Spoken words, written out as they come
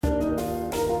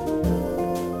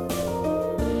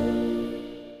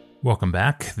Welcome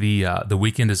back. The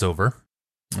weekend is over,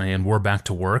 and we're back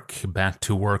to work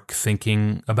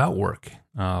thinking about work,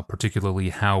 particularly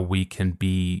how we can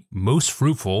be most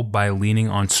fruitful by leaning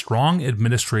on strong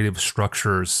administrative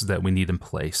structures that we need in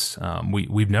place.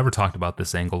 We've never talked about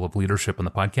this angle of leadership on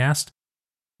the podcast,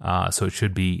 so it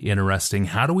should be interesting.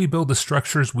 How do we build the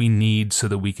structures we need so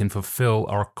that we can fulfill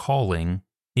our calling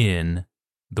in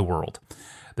the world?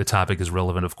 The topic is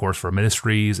relevant, of course, for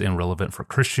ministries and relevant for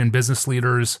Christian business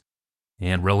leaders,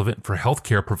 and relevant for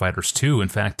healthcare providers too. In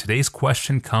fact, today's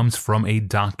question comes from a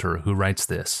doctor who writes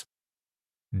this.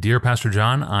 Dear Pastor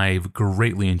John, I've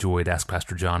greatly enjoyed Ask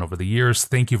Pastor John over the years.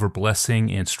 Thank you for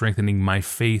blessing and strengthening my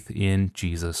faith in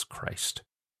Jesus Christ.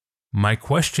 My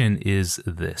question is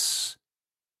this.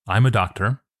 I'm a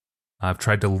doctor. I've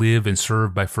tried to live and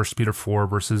serve by 1 Peter 4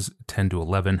 verses 10 to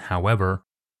 11. However,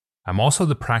 I'm also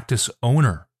the practice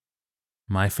owner.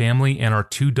 My family and our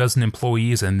 24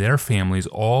 employees and their families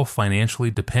all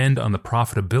financially depend on the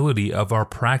profitability of our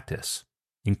practice.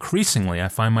 Increasingly, I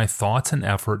find my thoughts and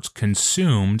efforts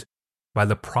consumed by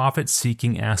the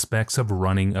profit-seeking aspects of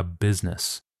running a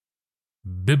business.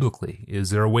 Biblically, is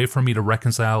there a way for me to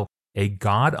reconcile a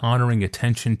God-honoring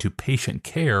attention to patient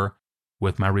care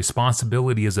with my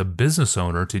responsibility as a business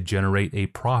owner to generate a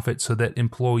profit so that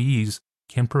employees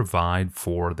can provide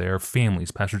for their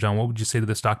families? Pastor John, what would you say to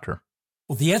this doctor?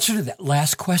 Well, the answer to that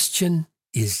last question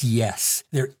is yes.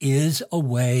 There is a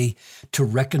way to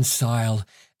reconcile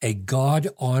a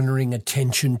God-honoring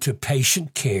attention to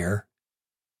patient care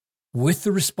with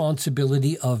the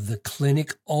responsibility of the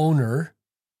clinic owner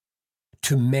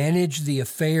to manage the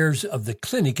affairs of the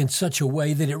clinic in such a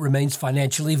way that it remains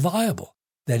financially viable,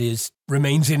 that is,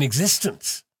 remains in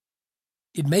existence.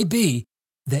 It may be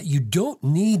that you don't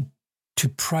need to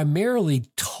primarily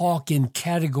talk in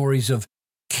categories of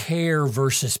care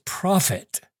versus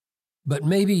profit, but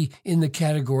maybe in the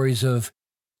categories of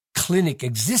clinic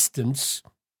existence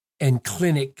and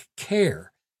clinic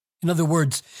care. In other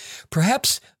words,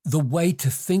 perhaps the way to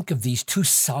think of these two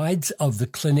sides of the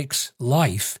clinic's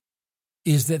life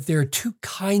is that there are two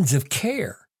kinds of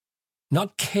care,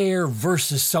 not care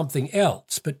versus something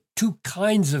else, but two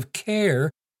kinds of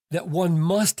care that one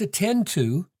must attend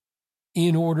to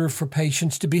in order for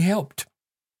patients to be helped.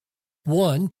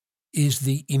 One is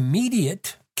the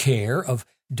immediate care of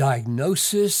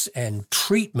diagnosis and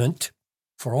treatment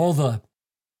for all the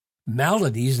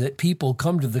maladies that people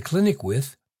come to the clinic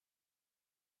with.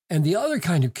 And the other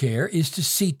kind of care is to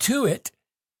see to it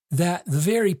that the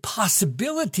very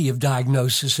possibility of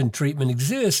diagnosis and treatment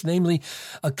exists, namely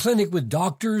a clinic with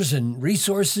doctors and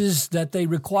resources that they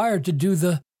require to do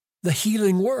the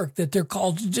healing work that they're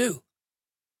called to do.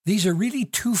 These are really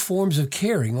two forms of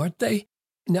caring, aren't they?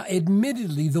 Now,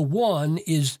 admittedly, the one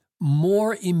is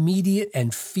more immediate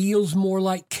and feels more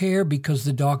like care because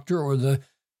the doctor or the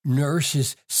nurse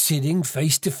is sitting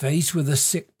face to face with a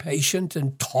sick patient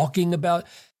and talking about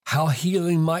how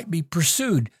healing might be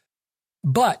pursued.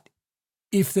 But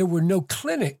if there were no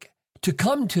clinic to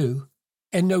come to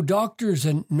and no doctors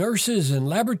and nurses and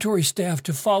laboratory staff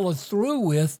to follow through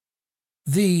with,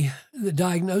 the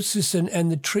diagnosis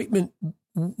and the treatment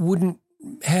wouldn't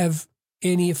have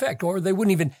any effect, or they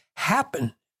wouldn't even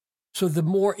happen. So the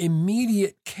more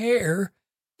immediate care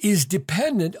is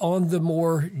dependent on the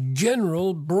more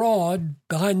general, broad,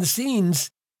 behind-the-scenes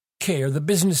care, the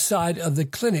business side of the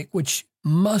clinic, which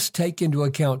must take into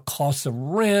account costs of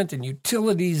rent and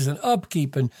utilities and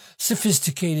upkeep and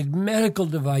sophisticated medical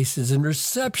devices and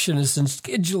receptionists and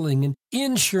scheduling and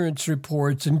insurance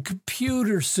reports and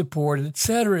computer support, et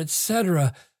cetera, et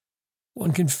cetera.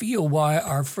 One can feel why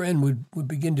our friend would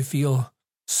begin to feel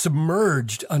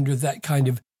submerged under that kind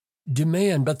of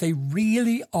demand, but they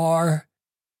really are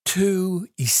two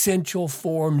essential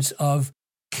forms of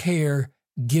care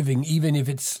giving, even if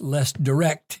it's less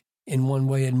direct in one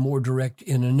way and more direct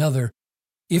in another.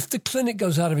 If the clinic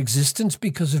goes out of existence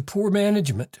because of poor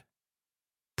management,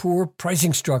 poor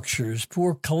pricing structures,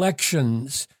 poor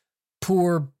collections,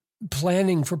 poor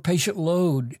planning for patient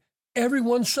load,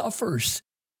 everyone suffers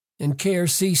and care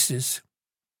ceases.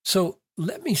 So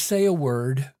let me say a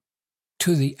word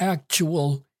to the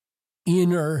actual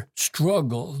inner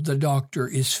struggle the doctor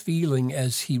is feeling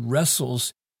as he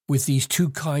wrestles with these two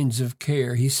kinds of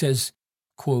care. He says,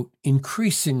 quote,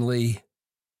 increasingly,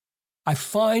 I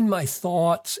find my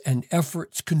thoughts and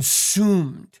efforts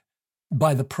consumed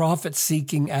by the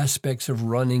profit-seeking aspects of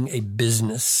running a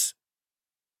business.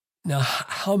 Now,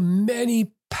 how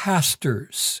many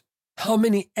pastors, how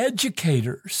many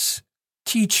educators,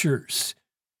 teachers,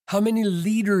 how many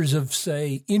leaders of,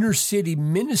 say, inner city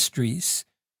ministries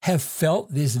have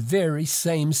felt this very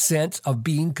same sense of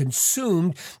being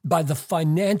consumed by the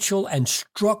financial and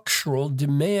structural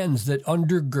demands that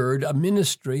undergird a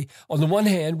ministry. On the one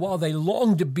hand, while they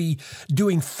long to be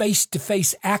doing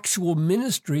face-to-face actual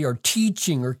ministry or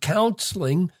teaching or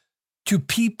counseling to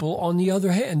people, on the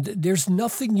other hand, there's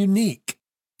nothing unique,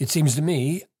 it seems to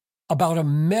me, about a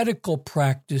medical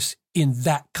practice in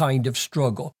that kind of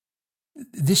struggle.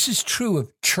 This is true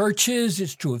of churches,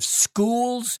 it's true of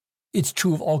schools, it's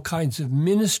true of all kinds of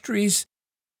ministries.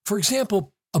 For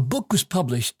example, a book was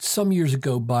published some years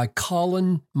ago by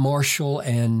Colin Marshall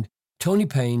and Tony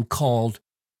Payne called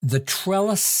The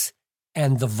Trellis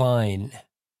and the Vine.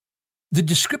 The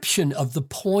description of the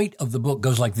point of the book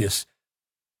goes like this.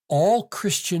 All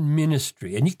Christian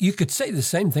ministry, and you could say the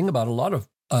same thing about a lot of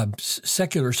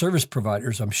secular service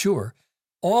providers, I'm sure.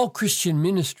 All Christian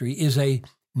ministry is a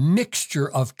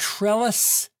mixture of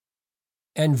trellis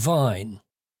and vine.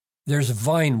 There's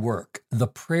vine work, the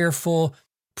prayerful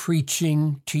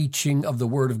preaching, teaching of the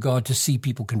Word of God to see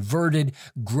people converted,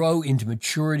 grow into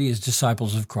maturity as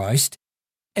disciples of Christ.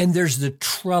 And there's the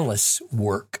trellis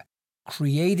work,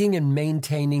 creating and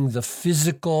maintaining the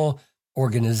physical,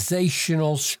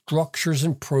 organizational structures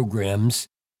and programs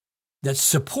that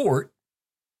support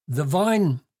the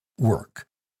vine work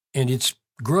and its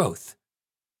growth.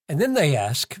 And then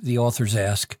the authors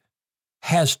ask,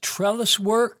 has trellis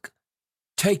work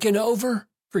taken over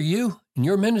for you in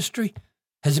your ministry?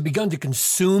 Has it begun to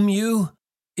consume you?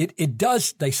 It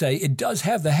does, they say, it does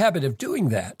have the habit of doing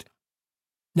that.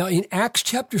 Now, in Acts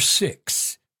chapter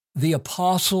 6, the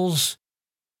apostles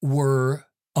were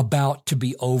about to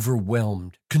be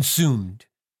overwhelmed, consumed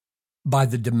by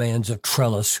the demands of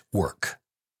trellis work,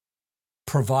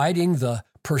 providing the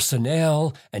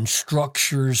personnel and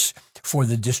structures for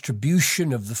the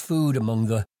distribution of the food among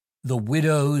the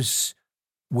widows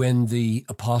when the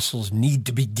apostles need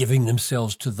to be giving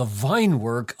themselves to the vine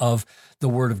work of the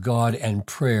Word of God and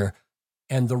prayer.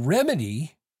 And the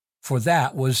remedy for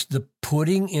that was the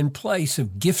putting in place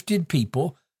of gifted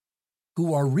people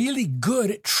who are really good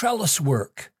at trellis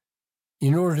work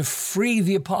in order to free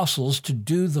the apostles to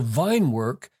do the vine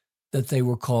work that they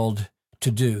were called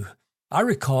to do. I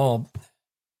recall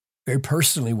very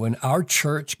personally when our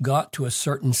church got to a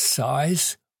certain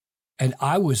size and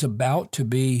I was about to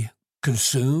be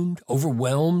consumed,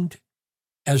 overwhelmed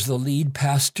as the lead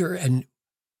pastor, and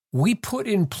we put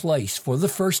in place for the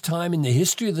first time in the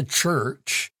history of the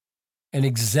church an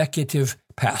executive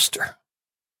pastor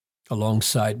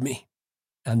alongside me.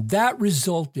 And that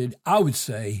resulted, I would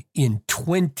say, in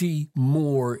 20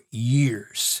 more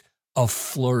years of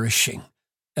flourishing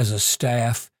as a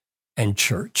staff and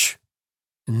church.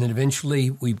 And then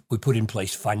eventually we put in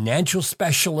place financial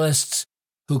specialists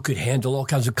who could handle all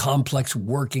kinds of complex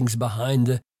workings behind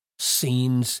the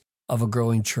scenes of a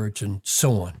growing church and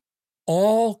so on.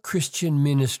 All Christian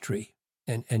ministry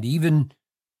and even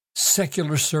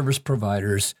secular service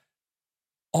providers,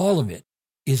 all of it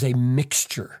is a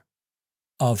mixture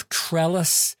of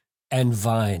trellis and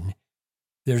vine.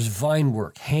 There's vine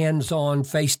work, hands-on,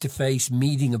 face-to-face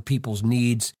meeting of people's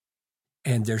needs,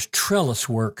 and there's trellis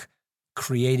work,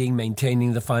 creating,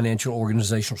 maintaining the financial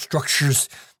organizational structures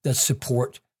that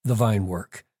support the vine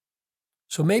work.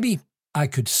 So maybe I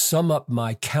could sum up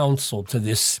my counsel to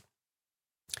this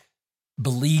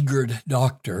beleaguered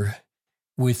doctor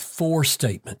with 4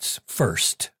 statements.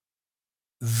 First,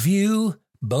 view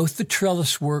both the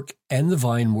trellis work and the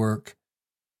vine work,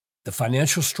 the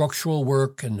financial structural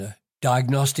work and the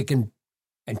diagnostic and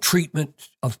treatment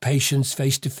of patients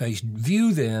face-to-face,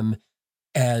 view them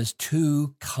as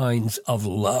 2 kinds of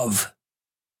love,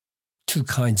 2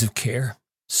 kinds of care.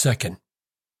 Second,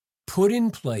 put in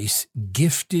place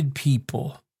gifted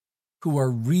people who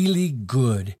are really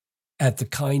good at the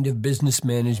kind of business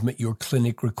management your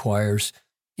clinic requires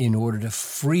in order to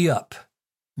free up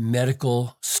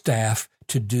medical staff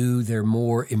to do their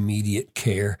more immediate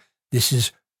care. This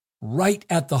is right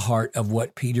at the heart of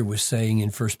what Peter was saying in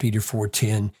 1 Peter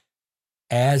 4:10.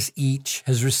 As each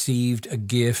has received a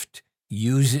gift,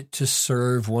 use it to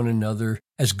serve one another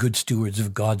as good stewards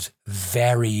of God's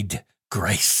varied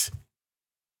grace.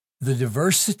 The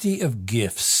diversity of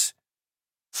gifts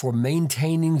for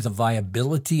maintaining the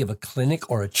viability of a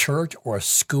clinic or a church or a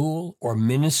school or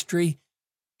ministry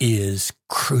is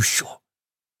crucial.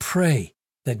 Pray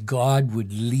that God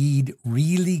would lead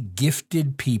really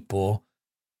gifted people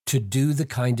to do the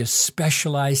kind of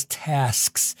specialized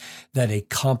tasks that a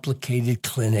complicated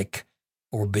clinic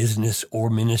or business or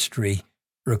ministry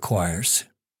requires.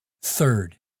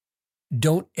 Third,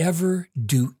 don't ever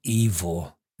do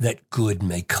evil that good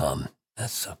may come.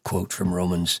 That's a quote from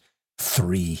Romans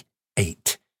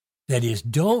 3:8. That is,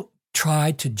 don't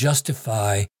try to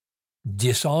justify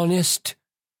dishonest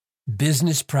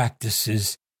business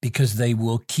practices because they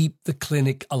will keep the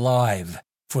clinic alive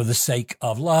for the sake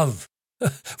of love,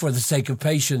 for the sake of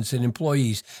patients and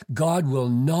employees. God will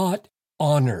not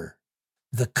honor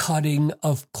the cutting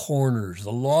of corners,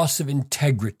 the loss of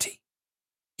integrity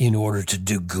in order to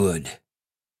do good.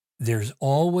 There's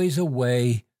always a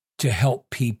way to help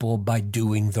people by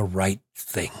doing the right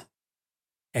thing.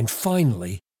 And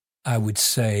finally, I would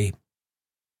say,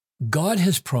 God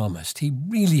has promised, He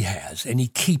really has, and He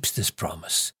keeps this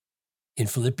promise. In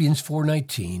Philippians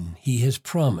 4:19, He has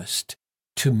promised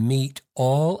to meet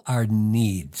all our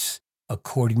needs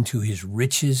according to His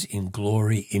riches in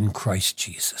glory in Christ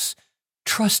Jesus.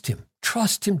 Trust Him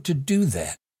to do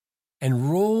that,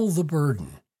 and roll the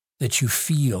burden that you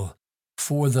feel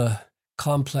for the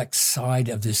complex side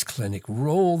of this clinic.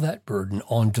 Roll that burden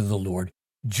onto the Lord.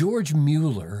 George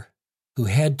Mueller, who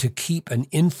had to keep an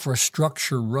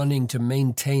infrastructure running to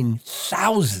maintain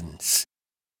thousands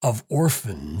of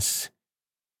orphans,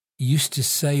 used to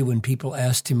say when people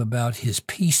asked him about his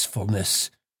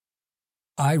peacefulness,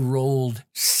 I rolled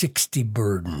 60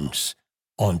 burdens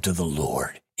onto the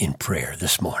Lord in prayer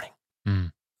this morning.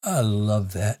 I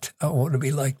love that. I want to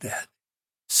be like that.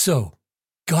 So,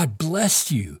 God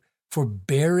bless you for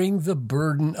bearing the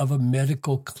burden of a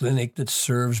medical clinic that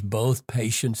serves both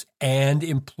patients and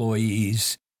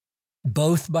employees,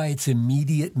 both by its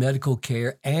immediate medical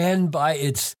care and by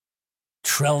its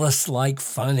trellis-like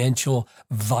financial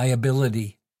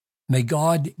viability. May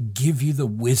God give you the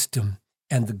wisdom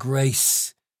and the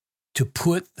grace to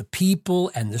put the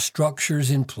people and the structures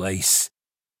in place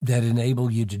that enable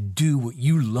you to do what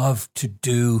you love to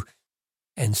do,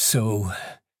 and so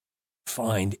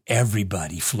find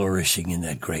everybody flourishing in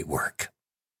that great work.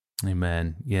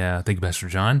 Amen. Yeah, thank you, Pastor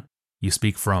John. You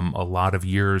speak from a lot of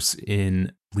years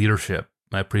in leadership.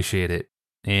 I appreciate it.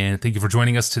 And thank you for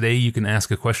joining us today. You can ask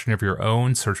a question of your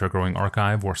own, search our growing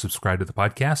archive, or subscribe to the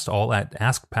podcast, all at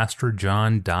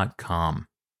askpastorjohn.com.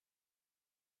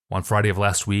 On Friday of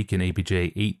last week in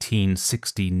APJ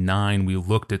 1869, we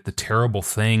looked at the terrible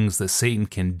things that Satan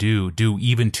can do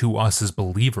even to us as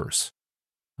believers.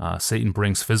 Satan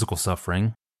brings physical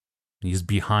suffering. He's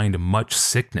behind much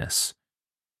sickness.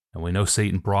 And we know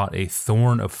Satan brought a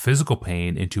thorn of physical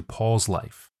pain into Paul's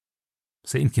life.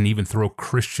 Satan can even throw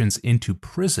Christians into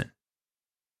prison.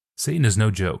 Satan is no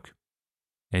joke.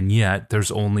 And yet, there's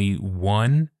only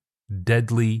one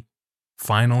deadly,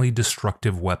 finally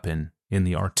destructive weapon in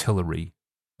the artillery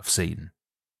of Satan.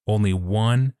 Only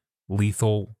one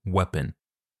lethal weapon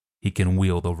he can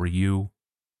wield over you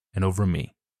and over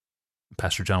me.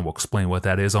 Pastor John will explain what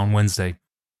that is on Wednesday.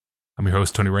 I'm your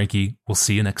host, Tony Reinke. We'll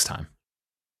see you next time.